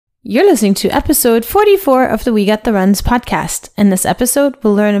You're listening to episode 44 of the We Got the Runs podcast. In this episode,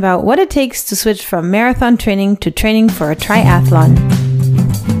 we'll learn about what it takes to switch from marathon training to training for a triathlon.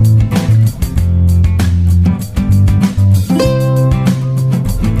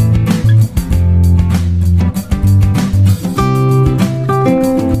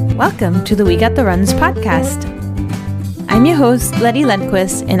 Welcome to the We Got the Runs podcast. I'm your host, Letty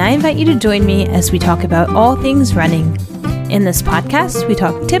Lundquist, and I invite you to join me as we talk about all things running. In this podcast, we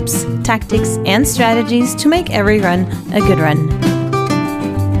talk tips, tactics, and strategies to make every run a good run.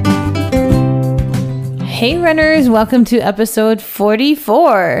 Hey runners, welcome to episode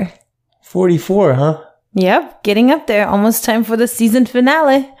 44. 44, huh? Yep, getting up there. Almost time for the season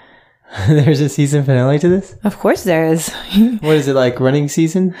finale. There's a season finale to this? Of course there is. What is it, like running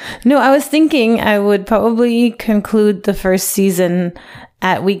season? No, I was thinking I would probably conclude the first season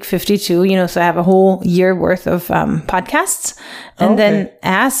at week 52, so I have a whole year worth of podcasts, and then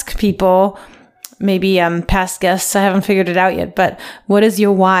ask people, maybe past guests, I haven't figured it out yet, but what is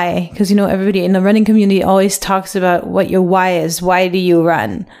your why? Because, everybody in the running community always talks about what your why is. Why do you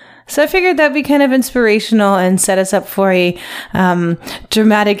run? So I figured that'd be kind of inspirational and set us up for a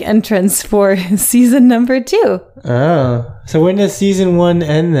dramatic entrance for season number 2. Oh, so when does season 1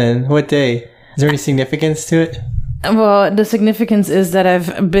 end then? What day? Is there any significance to it? Well, the significance is that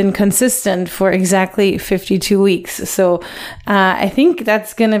I've been consistent for exactly 52 weeks. So I think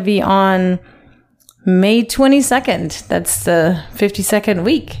that's going to be on May 22nd. That's the 52nd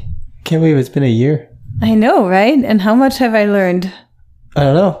week. Can't believe it's been a year. I know, right? And how much have I learned? I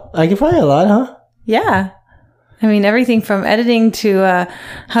don't know. I can find a lot, huh? Yeah. I mean, everything from editing to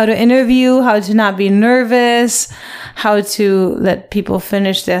how to interview, how to not be nervous, how to let people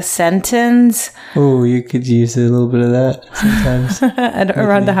finish their sentence. Oh, you could use a little bit of that sometimes.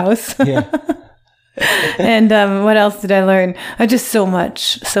 Around the house. Yeah. And what else did I learn? Just so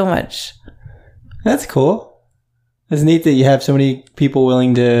much. That's cool. It's neat that you have so many people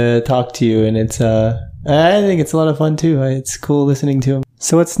willing to talk to you, and it's I think it's a lot of fun too. It's cool listening to them.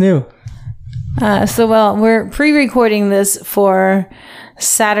 So what's new? We're pre-recording this for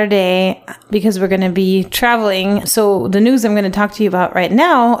Saturday because we're going to be traveling. So the news I'm going to talk to you about right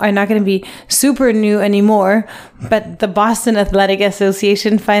now are not going to be super new anymore, but the Boston Athletic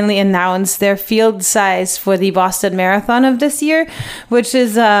Association finally announced their field size for the Boston Marathon of this year, which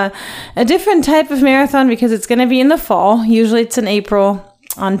is a different type of marathon because it's going to be in the fall. Usually it's in April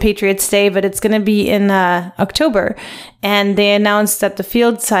on Patriots Day, but it's going to be in October. And they announced that the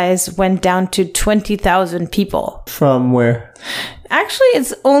field size went down to 20,000 people. From where? Actually,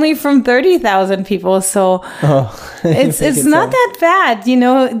 it's only from 30,000 people, so it's not that bad.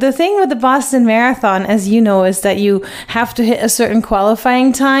 The thing with the Boston Marathon, as you know, is that you have to hit a certain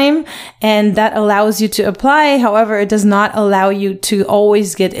qualifying time, and that allows you to apply. However, it does not allow you to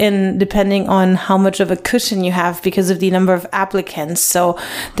always get in, depending on how much of a cushion you have because of the number of applicants. So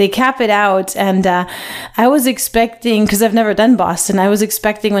they cap it out, and I was expecting, because I've never done Boston, I was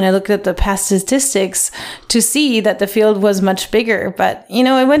expecting when I looked at the past statistics to see that the field was much bigger. But,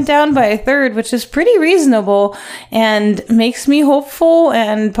 it went down by a third, which is pretty reasonable and makes me hopeful,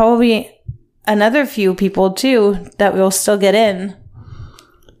 and probably another few people too that we'll still get in.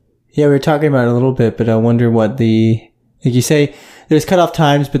 Yeah, we were talking about it a little bit, but I wonder what like you say, there's cutoff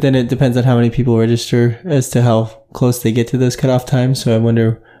times, but then it depends on how many people register as to how close they get to those cutoff times. So I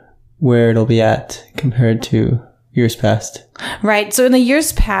wonder where it'll be at compared to years past. Right. So in the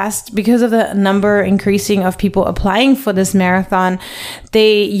years past, because of the number increasing of people applying for this marathon,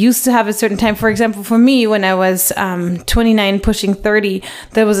 they used to have a certain time. For example, for me, when I was 29 pushing 30,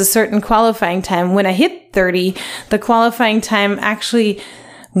 there was a certain qualifying time. When I hit 30, the qualifying time actually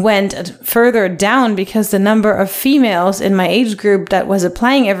went further down because the number of females in my age group that was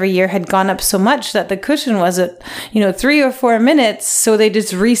applying every year had gone up so much that the cushion was at 3 or 4 minutes. So they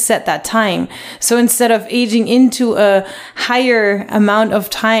just reset that time. So instead of aging into a higher amount of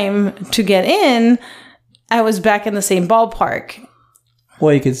time to get in, I was back in the same ballpark.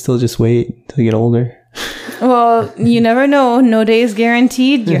 Well, you could still just wait until you get older. Well, you never know. No day is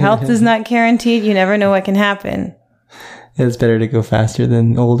guaranteed. Your health is not guaranteed. You never know what can happen. It's better to go faster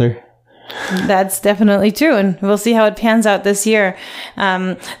than older. That's definitely true, and we'll see how it pans out this year.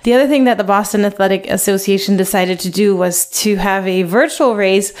 The other thing that the Boston Athletic Association decided to do was to have a virtual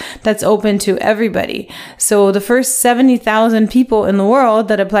race that's open to everybody. So the first 70,000 people in the world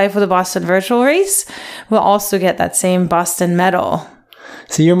that apply for the Boston virtual race will also get that same Boston medal.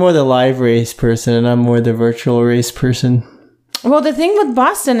 So you're more the live race person, and I'm more the virtual race person. Well, the thing with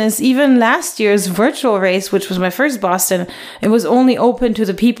Boston is even last year's virtual race, which was my first Boston, it was only open to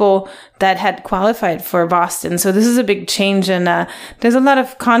the people that had qualified for Boston. So this is a big change. And there's a lot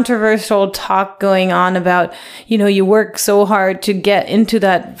of controversial talk going on about, you work so hard to get into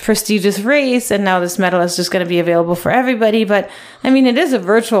that prestigious race. And now this medal is just going to be available for everybody. But I mean, it is a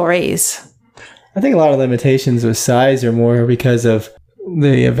virtual race. I think a lot of limitations with size are more because of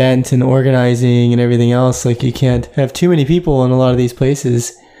the event and organizing and everything else. Like you can't have too many people in a lot of these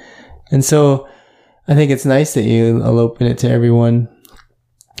places. And so I think it's nice that you'll open it to everyone.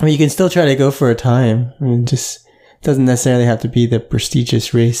 I mean, you can still try to go for a time. I mean, just doesn't necessarily have to be the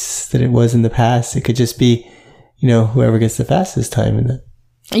prestigious race that it was in the past. It could just be, whoever gets the fastest time in it.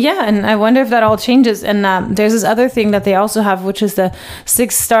 Yeah, and I wonder if that all changes. And there's this other thing that they also have, which is the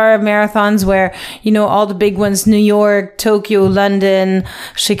 6-star marathons where, all the big ones, New York, Tokyo, London,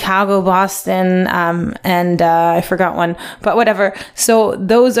 Chicago, Boston, and I forgot one, but whatever. So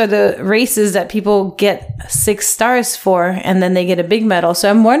those are the races that people get 6 stars for, and then they get a big medal. So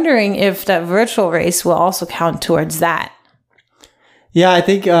I'm wondering if that virtual race will also count towards that. Yeah, I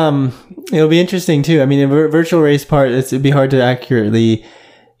think it'll be interesting too. I mean, the virtual race part, it'd be hard to accurately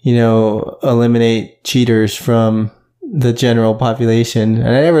eliminate cheaters from the general population. And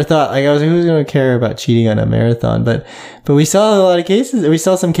I never thought, who's going to care about cheating on a marathon? But we saw a lot of cases. We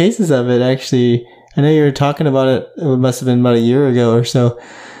saw some cases of it, actually. I know you were talking about it. It must have been about a year ago or so,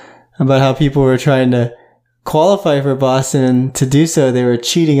 about how people were trying to qualify for Boston, and to do so, they were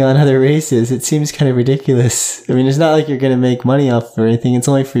cheating on other races. It seems kind of ridiculous. I mean, it's not like you're going to make money off or anything. It's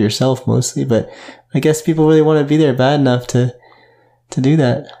only for yourself mostly. But I guess people really want to be there bad enough to do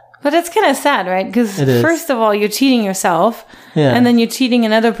that. But it's kind of sad, right? Because first of all, you're cheating yourself, and then you're cheating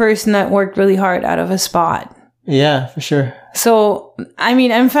another person that worked really hard out of a spot. Yeah, for sure. So, I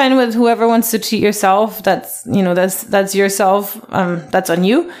mean, I'm fine with whoever wants to cheat yourself. That's yourself. That's on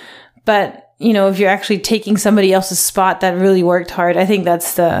you. But, if you're actually taking somebody else's spot that really worked hard, I think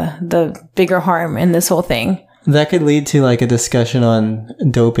that's the bigger harm in this whole thing. That could lead to like a discussion on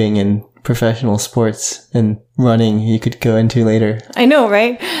doping and professional sports and running you could go into later. I know,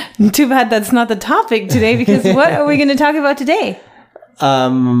 right? Too bad that's not the topic today, because what are we going to talk about today?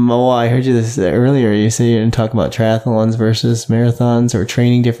 Well, I heard you this earlier. You said you're going to talk about triathlons versus marathons, or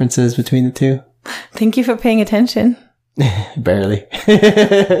training differences between the two. Thank you for paying attention. Barely.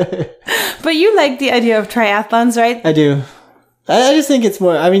 But you like the idea of triathlons, right? I do. I just think it's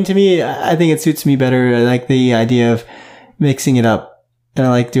more, I mean, to me, I think it suits me better. I like the idea of mixing it up. And I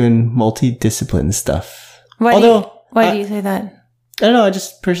like doing multidiscipline stuff. Why do you say that? I don't know. I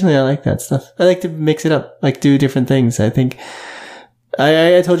like that stuff. I like to mix it up, like do different things. I think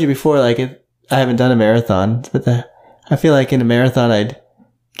I told you before, like I haven't done a marathon, but I feel like in a marathon I'd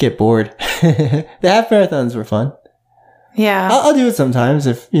get bored. The half marathons were fun. Yeah. I'll do it sometimes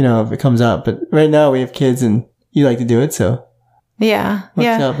if it comes up. But right now we have kids and you like to do it, so. Yeah.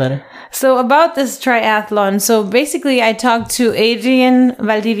 Works out better. So about this triathlon. So basically I talked to Adrian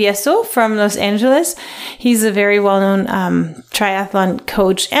Valdivieso from Los Angeles. He's a very well-known triathlon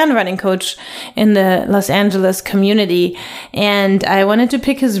coach and running coach in the Los Angeles community. And I wanted to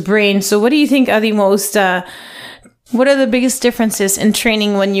pick his brain. So what do you think are what are the biggest differences in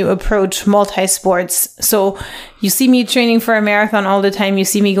training when you approach multi-sports? So you see me training for a marathon all the time. You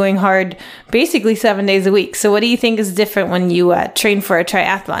see me going hard basically 7 days a week. So what do you think is different when you train for a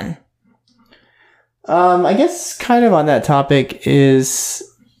triathlon? I guess kind of on that topic is,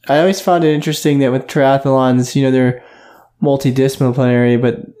 I always found it interesting that with triathlons, they're multidisciplinary,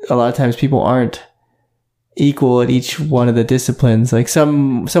 but a lot of times people aren't equal at each one of the disciplines. Like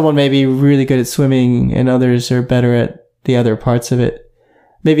someone may be really good at swimming and others are better at the other parts of it.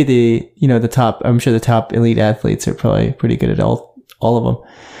 Maybe the top, I'm sure the top elite athletes are probably pretty good at all of them.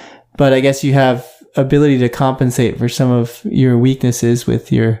 But I guess you have ability to compensate for some of your weaknesses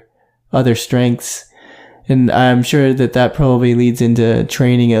with your other strengths. And I'm sure that probably leads into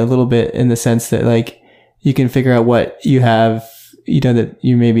training a little bit, in the sense that like you can figure out what you have, that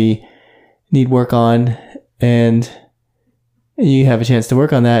you maybe need work on, and you have a chance to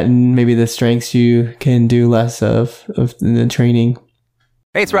work on that, and maybe the strengths you can do less of in the training.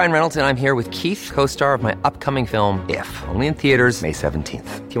 Hey, it's Ryan Reynolds, and I'm here with Keith, co-star of my upcoming film, If, only in theaters May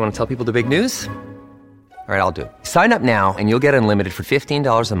 17th. Do you want to tell people the big news? All right, I'll do it. Sign up now and you'll get unlimited for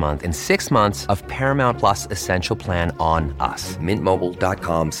 $15 a month and 6 months of Paramount Plus Essential Plan on us.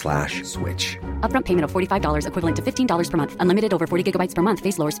 MintMobile.com/switch. Upfront payment of $45 equivalent to $15 per month. Unlimited over 40 gigabytes per month.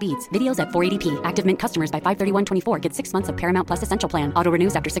 Face lower speeds. Videos at 480p. Active Mint customers by 531.24 get 6 months of Paramount Plus Essential Plan. Auto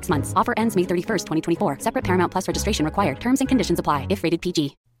renews after 6 months. Offer ends May 31st, 2024. Separate Paramount Plus registration required. Terms and conditions apply if rated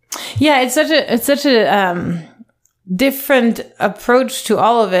PG. Yeah, it's such a different approach to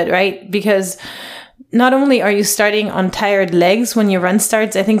all of it, right? Because not only are you starting on tired legs when your run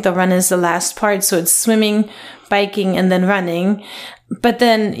starts, I think the run is the last part. So it's swimming, biking, and then running. But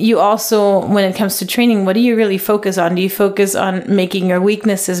then you also, when it comes to training, what do you really focus on? Do you focus on making your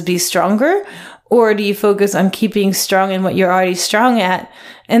weaknesses be stronger? Or do you focus on keeping strong in what you're already strong at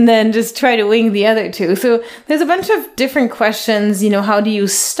and then just try to wing the other two? So there's a bunch of different questions. How do you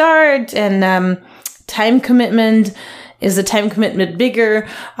start? And time commitment. Is the time commitment bigger?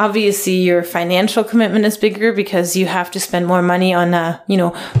 Obviously, your financial commitment is bigger because you have to spend more money on,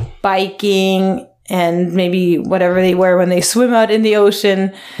 biking and maybe whatever they wear when they swim out in the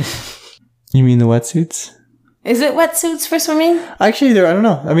ocean. You mean the wetsuits? Is it wetsuits for swimming? Actually, I don't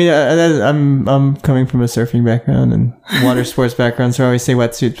know. I mean, I'm coming from a surfing background and water sports background, so I always say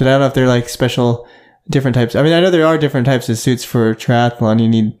wetsuits. But I don't know if they're like special, different types. I mean, I know there are different types of suits for triathlon. You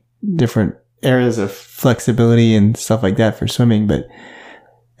need different areas of flexibility and stuff like that for swimming,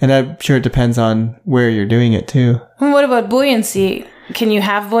 and I'm sure it depends on where you're doing it too. And what about buoyancy? Can you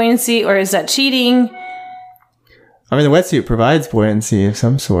have buoyancy, or is that cheating? I mean, the wetsuit provides buoyancy of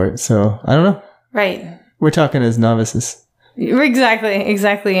some sort, so I don't know. Right. We're talking as novices.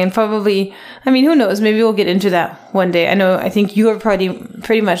 Exactly. And probably, I mean, who knows? Maybe we'll get into that one day. I think you are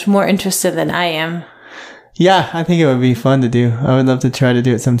pretty much more interested than I am. Yeah, I think it would be fun to do. I would love to try to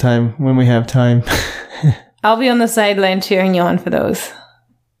do it sometime when we have time. I'll be on the sideline cheering you on for those.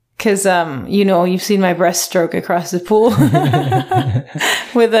 Because, you've seen my breaststroke across the pool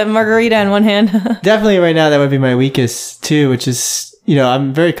with a margarita in one hand. Definitely right now, that would be my weakest too, which is,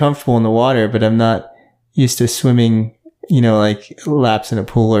 I'm very comfortable in the water, but I'm not used to swimming, like laps in a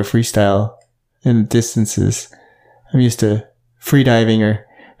pool or freestyle in distances. I'm used to free diving or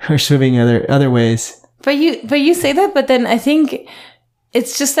swimming other ways. But you say that, but then I think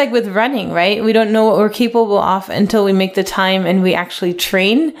it's just like with running, right? We don't know what we're capable of until we make the time and we actually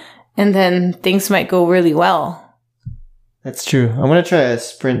train, and then things might go really well. That's true. I want to try a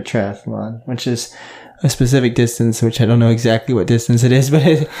sprint triathlon, which is a specific distance, which I don't know exactly what distance it is, but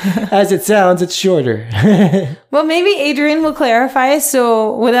as it sounds, it's shorter. Well, maybe Adrian will clarify.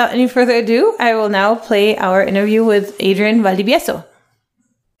 So without any further ado, I will now play our interview with Adrian Valdivieso.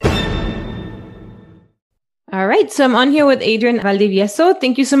 All right. So I'm on here with Adrian Valdivieso.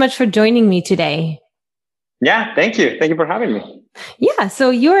 Thank you so much for joining me today. Yeah, thank you. Thank you for having me. Yeah. So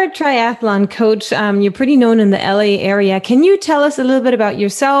you're a triathlon coach. You're pretty known in the LA area. Can you tell us a little bit about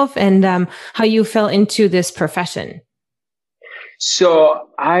yourself and how you fell into this profession? So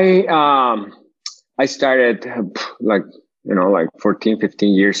I started like 14,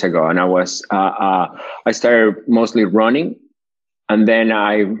 15 years ago, and I started mostly running. And then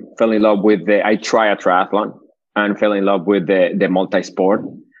I fell in love with I tried a triathlon and fell in love with the multi-sport.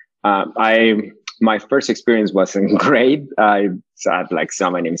 My first experience wasn't great. I had like so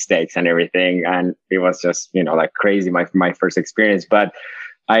many mistakes and everything, and it was just like crazy. My first experience, but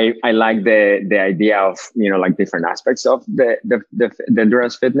I like the idea of like different aspects of the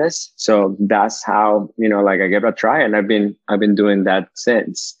endurance fitness. So that's how I gave it a try, and I've been doing that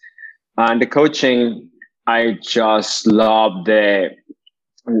since. And the coaching, I just love the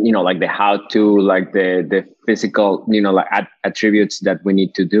the how to, like the physical attributes that we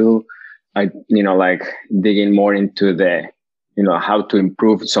need to do. I like digging more into the how to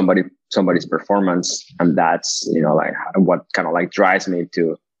improve somebody's performance, and that's like what kind of like drives me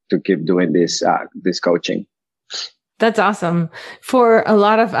to keep doing this coaching. That's awesome. For a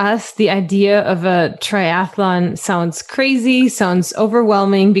lot of us, the idea of a triathlon sounds crazy, sounds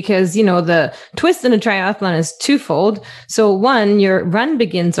overwhelming, because, the twist in a triathlon is twofold. So one, your run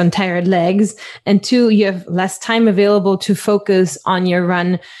begins on tired legs, and two, you have less time available to focus on your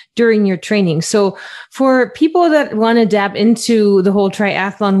run during your training. So for people that want to dab into the whole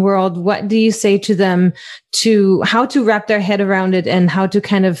triathlon world, what do you say to them to how to wrap their head around it and how to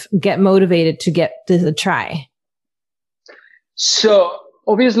kind of get motivated to get this a try? So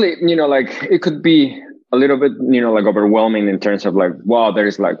obviously, like it could be a little bit, like overwhelming in terms of like, wow,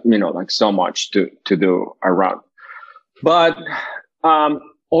 there's like, like so much to do around. But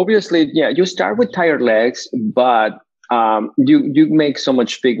obviously, yeah, you start with tired legs, but you make so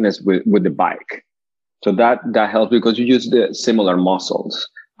much fitness with the bike. So that helps because you use the similar muscles.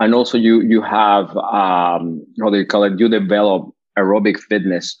 And also you have, how do you call it? You develop aerobic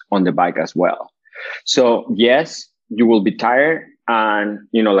fitness on the bike as well. So yes, you will be tired and,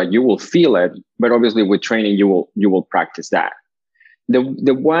 like you will feel it, but obviously with training, you will practice that.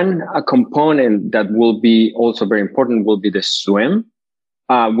 The one component that will be also very important will be the swim,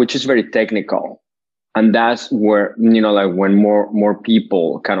 which is very technical. And that's where, like when more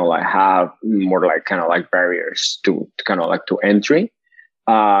people kind of like have more like kind of like barriers to kind of like to entry,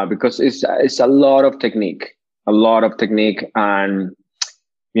 because it's a lot of technique, and,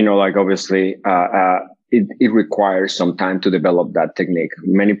 like obviously, it requires some time to develop that technique.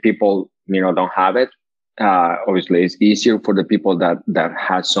 Many people, don't have it. Obviously it's easier for the people that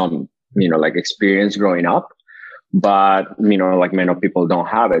had some, like experience growing up, but, like many people don't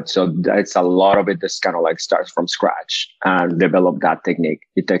have it. So it's a lot of it that's kind of like starts from scratch and develop that technique.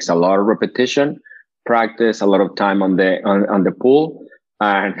 It takes a lot of repetition, practice, a lot of time on the pool.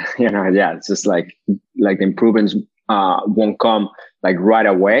 And, it's just like the improvements, won't come like right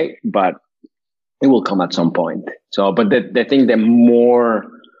away, but it will come at some point. So, but the thing, the more,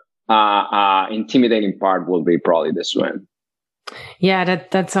 intimidating part will be probably the swim. Yeah,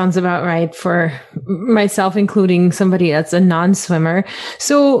 that sounds about right for myself, including somebody that's a non-swimmer.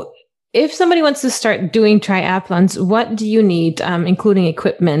 So if somebody wants to start doing triathlons, what do you need, including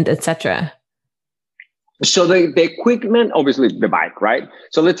equipment, etc.? So the equipment, obviously the bike, right?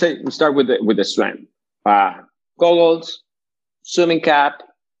 So let's say we start with the swim, goggles, swimming cap,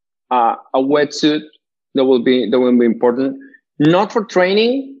 a wetsuit that will be important, not for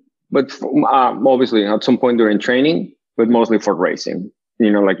training, but obviously at some point during training, but mostly for racing.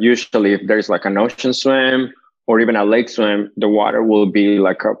 Like usually if there's like an ocean swim or even a lake swim, the water will be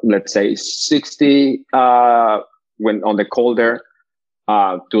like, let's say 60, when on the colder,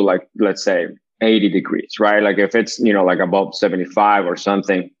 to like, let's say 80 degrees, right? Like if it's, like above 75 or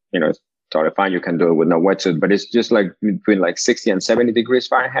something, it's totally fine. You can do it with no wetsuit, but it's just like between like 60 and 70 degrees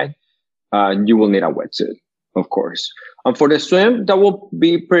Fahrenheit. You will need a wetsuit, of course. And for the swim, that will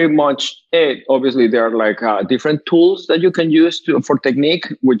be pretty much it. Obviously, there are like different tools that you can use for technique,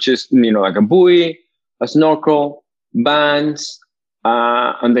 which is, like a buoy, a snorkel, bands,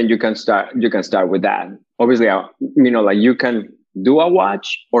 and then you can start with that. Obviously, like you can do a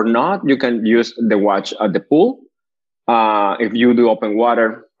watch or not. You can use the watch at the pool. If you do open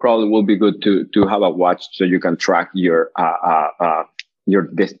water, probably will be good to have a watch so you can track your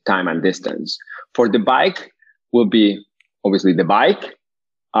time and distance. For the bike, will be obviously the bike,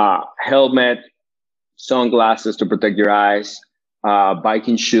 helmet, sunglasses to protect your eyes,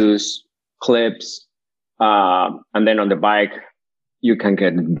 biking shoes, clips, and then on the bike, you can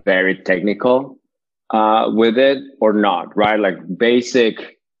get very technical with it or not, right? Like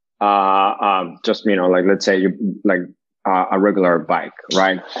basic, just, like let's say you like a regular bike,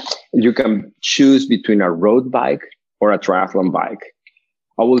 right? You can choose between a road bike or a triathlon bike.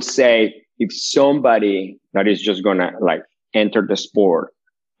 I will say if somebody that is just gonna like enter the sport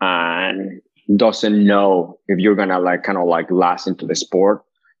and doesn't know if you're gonna like kind of like last into the sport,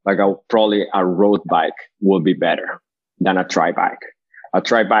 like probably a road bike will be better than a tri bike. A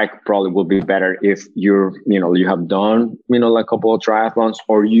tri bike probably will be better if you're, you have done, like a couple of triathlons,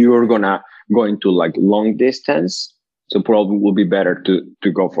 or you're gonna go into like long distance. So probably will be better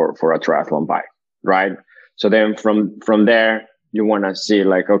to go for a triathlon bike, right? So then from there, you want to see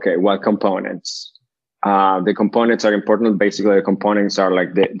like, okay, what components? The components are important. Basically, the components are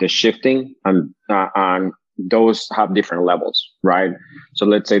like the shifting, and those have different levels, right? So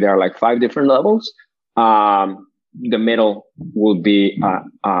let's say there are like 5 different levels. The middle will be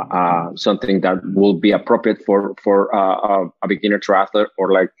something that will be appropriate for a beginner triathlete,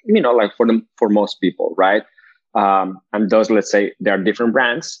 or like, like for most people, right? And those, let's say there are different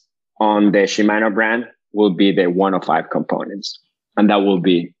brands. On the Shimano brand will be the 1 of 5 components. And that will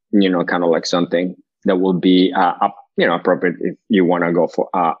be, kind of like something that will be, appropriate if you want to go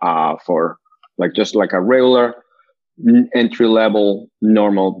for like, just like a regular entry level,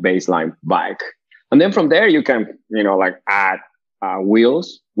 normal baseline bike. And then from there, you can, like add,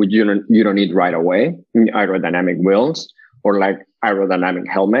 wheels, which you don't need right away, aerodynamic wheels, or like aerodynamic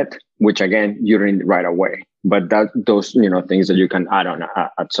helmet, which again, you don't need right away. But those, things that you can add on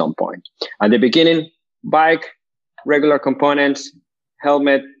at some point. At the beginning, bike, regular components,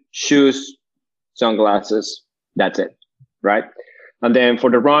 helmet, shoes, sunglasses. That's it, right? And then for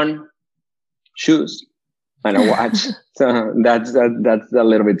the run, shoes and a watch. So that's a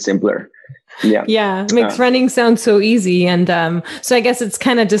little bit simpler. Yeah, makes running sound so easy. And so I guess it's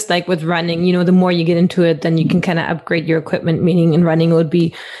kind of just like with running, the more you get into it, then you can kind of upgrade your equipment. Meaning in running would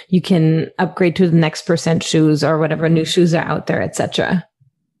be you can upgrade to the next percent shoes or whatever new shoes are out there, etc.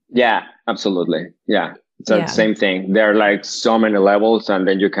 Yeah, absolutely. Yeah. So the same thing. There are like so many levels, and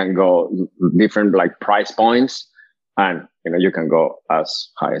then you can go different like price points. and you can go as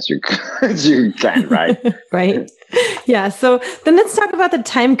high as as you can, right? Right. Yeah. So then let's talk about the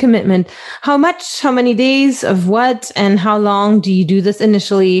time commitment. How many days of what, and how long do you do this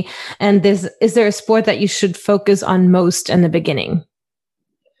initially? And is there a sport that you should focus on most in the beginning?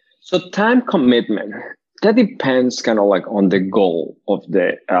 So time commitment, that depends kind of like on the goal of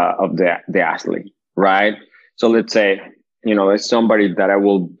the athlete, right? So let's say, as somebody that I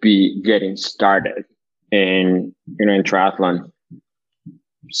will be getting started in triathlon,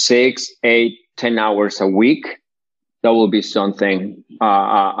 6, 8, 10 hours a week, that will be something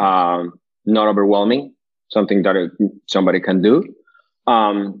not overwhelming, something that somebody can do.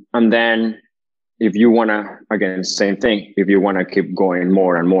 And then if you want to, again, same thing, if you want to keep going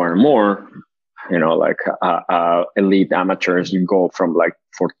more and more and more, elite amateurs, you go from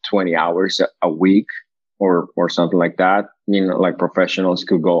for 20 hours a week or something like that. Like professionals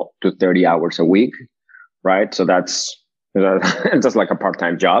could go to 30 hours a week, right? So that's just like a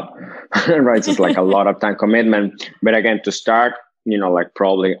part-time job, right? So it's like a lot of time commitment. But again, to start,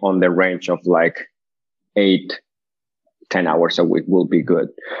 probably on the range of 8, 10 hours a week will be good.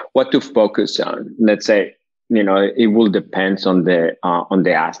 What to focus on? Let's say, it will depend on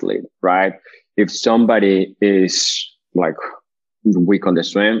the athlete, right? If somebody is weak on the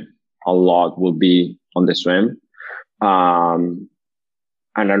swim, a lot will be on the swim. And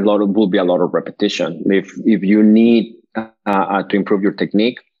will be a lot of repetition. If you need to improve your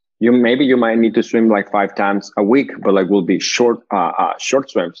technique, you might need to swim 5 times a week, but will be short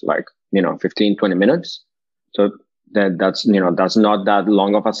swims, 15, 20 minutes. So that's not that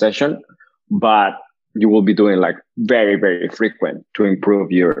long of a session, but you will be doing very, very frequent to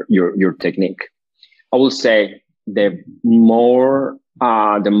improve your technique. I will say the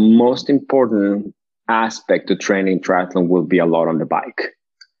most important aspect to training triathlon will be a lot on the bike.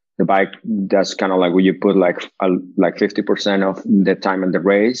 The bike, that's kind of where you put 50% of the time in the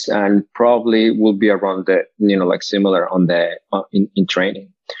race, and probably will be around the similar on the in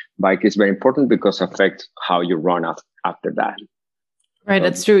training. Bike is very important because it affects how you run after that. Right,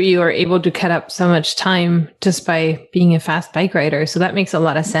 that's true. You are able to cut up so much time just by being a fast bike rider. So that makes a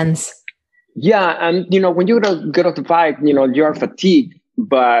lot of sense. Yeah, and when you get off the bike, you are fatigued.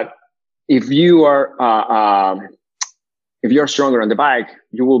 But if you are if you're stronger on the bike,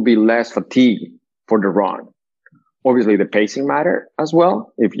 you will be less fatigued for the run. Obviously, the pacing matter as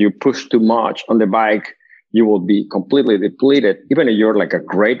well. If you push too much on the bike, you will be completely depleted. Even if you're a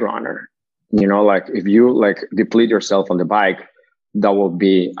great runner, if you deplete yourself on the bike, that will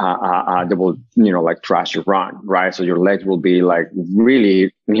be that will trash your run, right? So your legs will be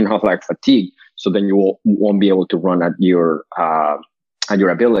really fatigued. So then you won't be able to run at your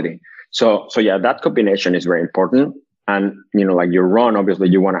ability. So yeah, that combination is very important. And your run, obviously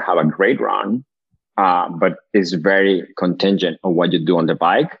you want to have a great run, but it's very contingent on what you do on the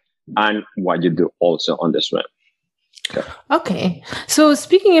bike and what you do also on the swim. Okay. So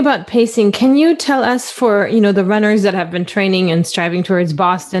speaking about pacing, can you tell us for, the runners that have been training and striving towards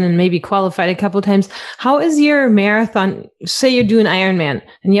Boston and maybe qualified a couple of times, how is your marathon, say you're doing Ironman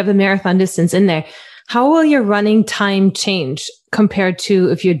and you have the marathon distance in there, how will your running time change compared to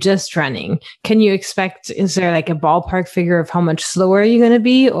if you're just running? Can you expect, is there a ballpark figure of how much slower you're going to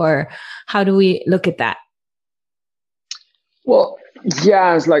be, or how do we look at that? Well,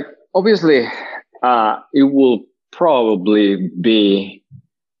 yeah, it's obviously, it will probably be,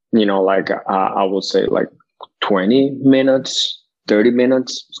 I would say 20 minutes, 30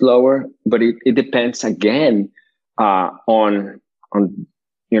 minutes slower, but it depends again, on,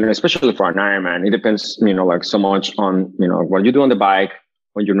 especially for an Ironman, it depends, so much on, what you do on the bike,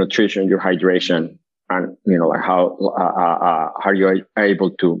 on your nutrition, your hydration, and, how you are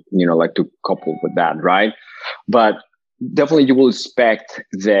able to, to couple with that. Right. But definitely you will expect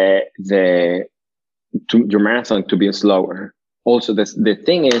your marathon to be slower. Also, the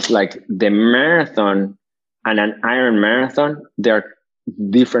thing is the marathon and an Iron marathon, they're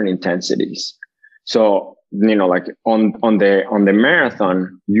different intensities. So, on the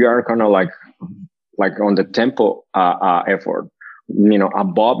marathon, you are kind of like on the tempo effort,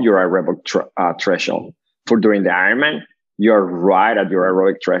 above your aerobic threshold. For during the Ironman, you're right at your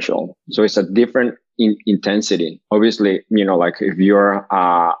aerobic threshold. So it's a different intensity. Obviously, if you're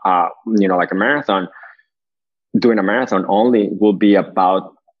a marathon, doing a marathon only will be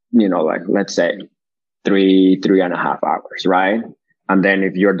about, let's say 3.5 hours, right? And then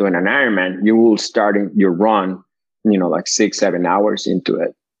if you're doing an Ironman, you will start your run, 6-7 hours into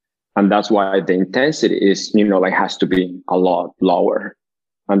it. And that's why the intensity is, has to be a lot lower.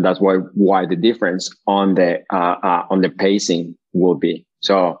 And that's why the difference on the pacing will be.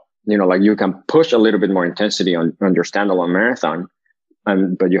 So like you can push a little bit more intensity on your standalone marathon,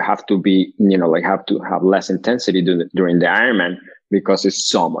 but you have to be, like have to have less intensity during the Ironman because it's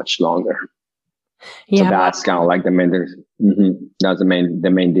so much longer. Yeah. So that's kind of like the main, that's the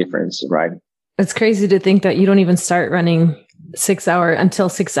main difference, right? It's crazy to think that you don't even start running 6 hours until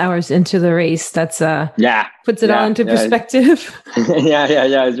 6 hours into the race. That's puts it all into perspective.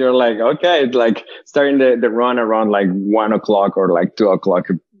 Yeah. You're like, okay, it's like starting the run around like 1 o'clock or like 2 o'clock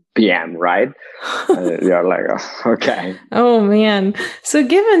PM, right? You're like, oh, okay. Oh man. So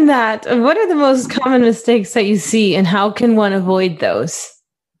given that, what are the most common mistakes that you see and how can one avoid those?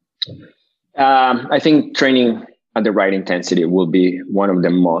 I think training at the right intensity will be one of the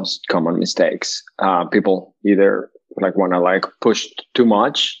most common mistakes. People either like want to like push too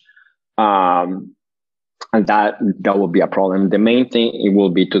much, and that will be a problem. The main thing it will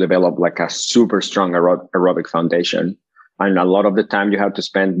be to develop like a super strong aerobic foundation, and a lot of the time you have to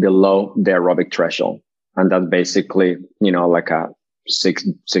spend below the aerobic threshold, and that's basically like a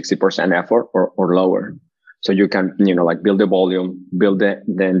 60% effort or lower. So you can like build the volume, build the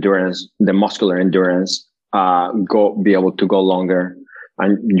endurance, the muscular endurance. Be able to go longer,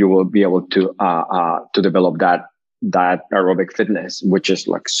 and you will be able to develop that aerobic fitness, which is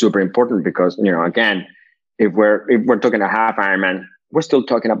like super important because again, if we're talking a half Ironman, we're still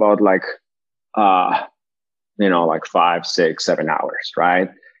talking about like like 5, 6, 7 hours, right?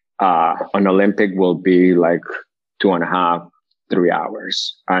 An Olympic will be like 2.5, 3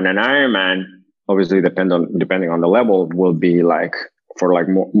 hours, and an Ironman, obviously depending on the level, will be like for like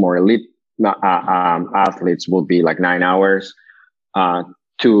more elite athletes will be like 9 hours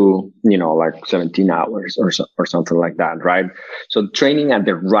to like 17 hours or something like that, right? So training at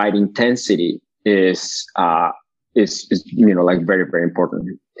the right intensity is like very, very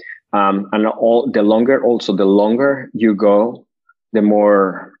important. And the longer you go, the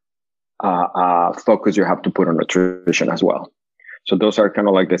more focus you have to put on nutrition as well. So those are kind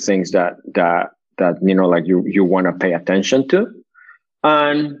of like the things that like you want to pay attention to.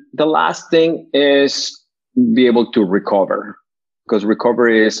 And the last thing is be able to recover, because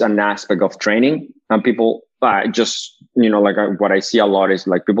recovery is an aspect of training. And people just, like what I see a lot is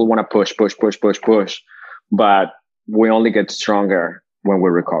like people want to push, but we only get stronger when we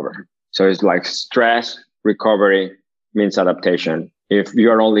recover. So it's like stress recovery means adaptation. If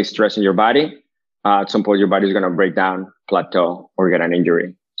you are only stressing your body, at some point your body is going to break down, plateau, or get an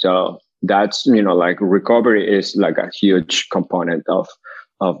injury. So that's, like recovery is like a huge component of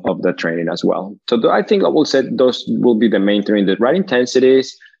the training as well. So I think I will say those will be the main three: the right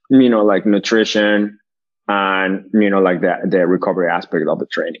intensities, like nutrition, and, like the recovery aspect of the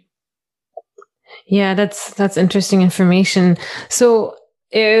training. Yeah, that's interesting information. So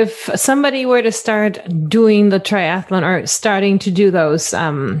if somebody were to start doing the triathlon or starting to do those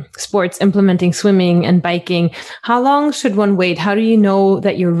sports, implementing swimming and biking, how long should one wait? How do you know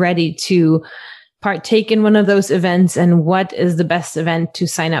that you're ready to partake in one of those events? And what is the best event to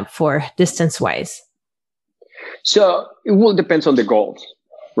sign up for distance-wise? So it will depend on the goals,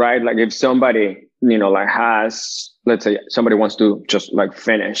 right? Like if somebody, like has, let's say somebody wants to just like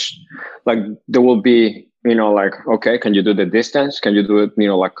finish, like there will be, like, okay, can you do the distance? Can you do it,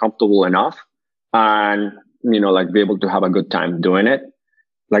 like comfortable enough? And, like be able to have a good time doing it.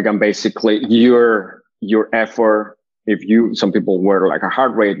 Like, and basically your effort, some people were like a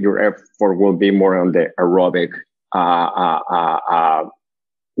heart rate, your effort will be more on the aerobic,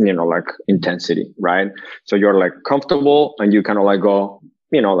 like intensity, right? So you're like comfortable and you kind of like go,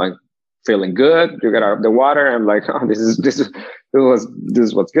 like feeling good. You get out of the water and like, oh, this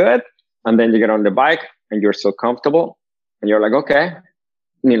is what's good. And then you get on the bike and you're so comfortable and you're like, okay,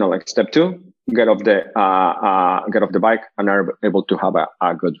 like step 2, get off the bike and are able to have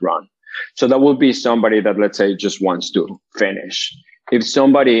a good run. So that would be somebody that, let's say, just wants to finish. If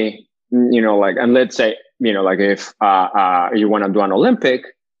somebody, like, and let's say, like if you want to do an Olympic,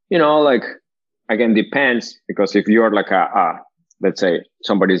 like, again, depends, because if you're like let's say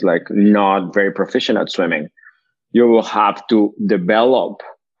somebody's like not very proficient at swimming, you will have to develop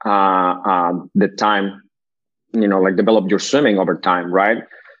the time, like develop your swimming over time, right?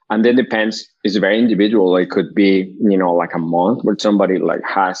 And then depends, it's very individual. It could be, like a month where somebody like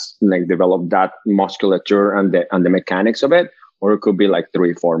has like developed that musculature and the mechanics of it, or it could be like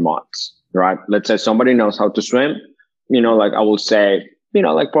 3-4 months, right? Let's say somebody knows how to swim, like I will say,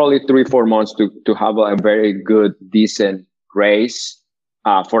 like probably 3-4 months to have a very good, decent race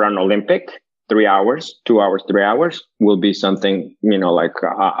for an Olympic. 3 hours, 2 hours, 3 hours will be something, like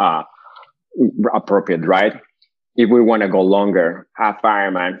appropriate, right? If we want to go longer, half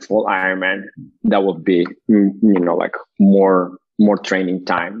Ironman, full Ironman, that would be, like more more training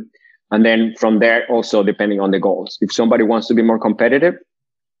time. And then from there, also depending on the goals, if somebody wants to be more competitive,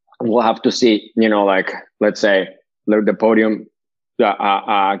 we'll have to see, like, let's say the podium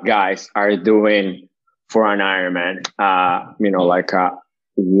guys are doing for an Ironman,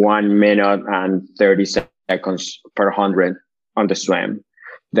 1 minute and 30 seconds per 100 on the swim.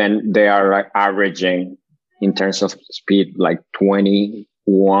 Then they are like averaging in terms of speed, like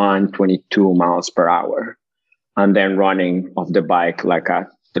 21, 22 miles per hour. And then running off the bike like a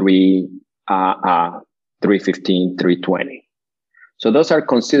 315, 320. So those are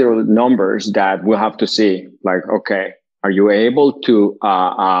considerable numbers that we'll have to see, like, okay, are you able to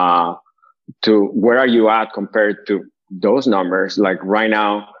where are you at compared to those numbers? Like right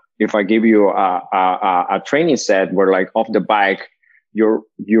now, if I give you a training set where, like, off the bike, you're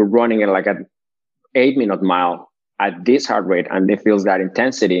running at like an 8-minute mile at this heart rate and it feels that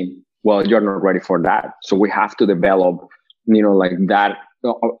intensity, well, you're not ready for that. So we have to develop, like that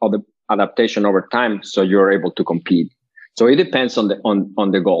of the adaptation over time, so you're able to compete. So it depends on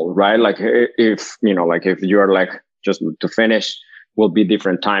the goal, right? Like if you're like just to finish, will be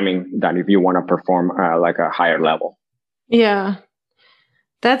different timing than if you want to perform like a higher level. Yeah.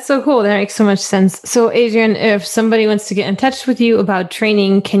 That's so cool. That makes so much sense. So Adrian, if somebody wants to get in touch with you about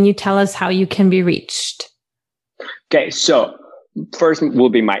training, can you tell us how you can be reached? Okay. So first will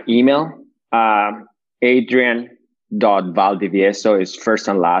be my email, Adrian.Valdivieso is first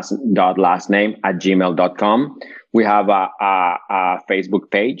and last name @gmail.com. We have a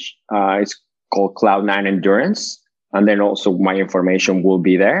Facebook page. It's called Cloud9 Endurance. And then also my information will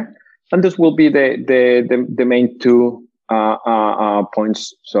be there. And this will be the main two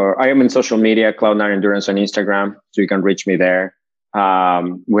points. So I am in social media, Cloud9 Endurance on Instagram. So you can reach me there.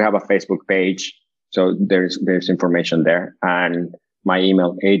 We have a Facebook page. So there's information there. And my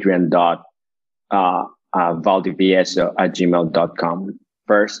email, Adrian.Valdivieso@gmail.com.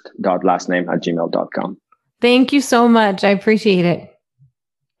 First.last name @gmail.com. Thank you so much. I appreciate it.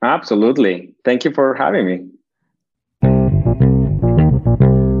 Absolutely. Thank you for having me.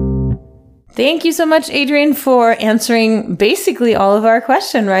 Thank you so much, Adrian, for answering basically all of our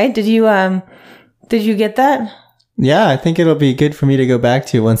question, right? Did you get that? Yeah, I think it'll be good for me to go back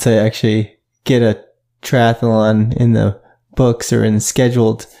to once I actually get a triathlon in the books or in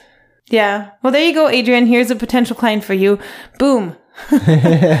scheduled. Yeah. Well, there you go, Adrian. Here's a potential client for you. Boom.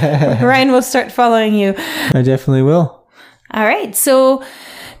 Ryan will start following you. I definitely will. All right. So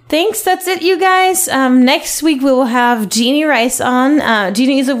thanks. That's it, you guys. Next week, we will have Jeannie Rice on.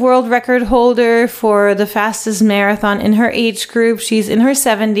 Jeannie is a world record holder for the fastest marathon in her age group. She's in her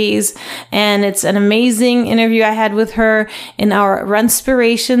 70s, and it's an amazing interview I had with her in our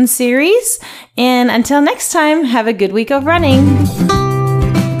Runspiration series. And until next time, have a good week of running.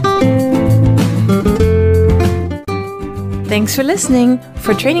 Thanks for listening.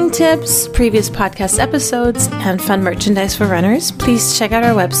 For training tips, previous podcast episodes, and fun merchandise for runners, please check out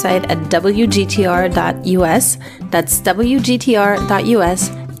our website at wgtr.us. That's wgtr.us.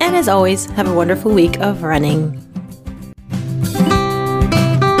 And as always, have a wonderful week of running.